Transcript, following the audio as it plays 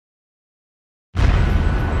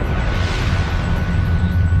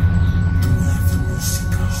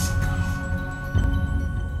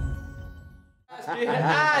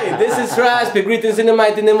Hi, this is Ras P. Greetings in the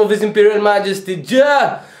mighty name of His Imperial Majesty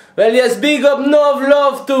Jah. Well, yes, big up,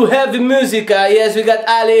 love to Heavy Muzika. Yes, we got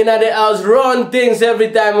Ali in the house, run things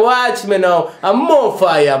every time. Watch me now. I'm more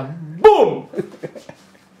fire. Boom!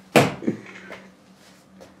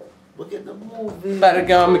 Look at the movie. Para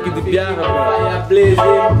gaan we met de piano. Fire blazing.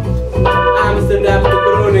 Amsterdam to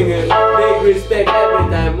Groningen. Big respect every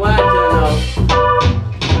time. Watch her now.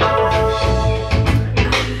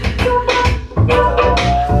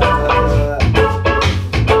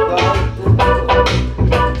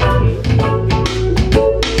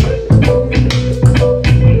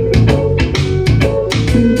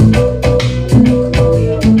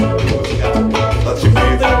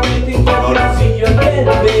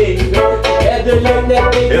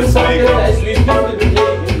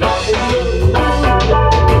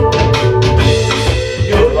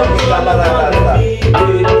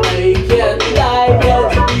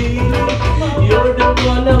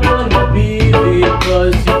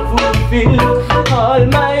 All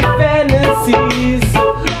my fantasies.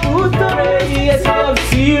 Yes, we have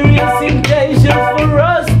serious intentions for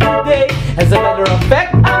us today. As a matter of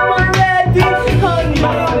fact, I'm already on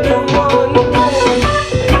the one.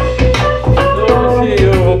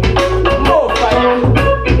 More fire.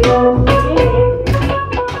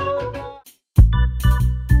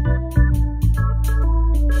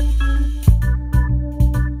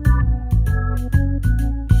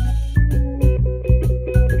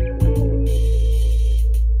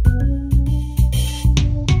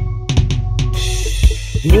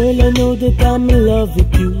 Girl, I know that I'm in love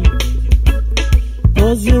with you,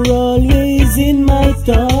 'cause you're always in my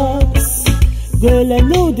thoughts. Girl, I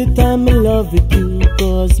know that I'm in love with you,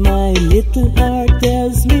 'cause my little heart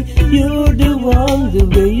tells me you're the one. The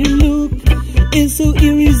way you look is so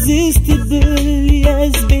irresistible.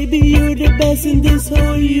 Yes, baby, you're the best in this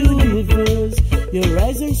whole universe. Your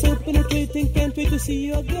eyes are so penetrating, can't wait to see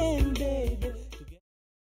you again, baby.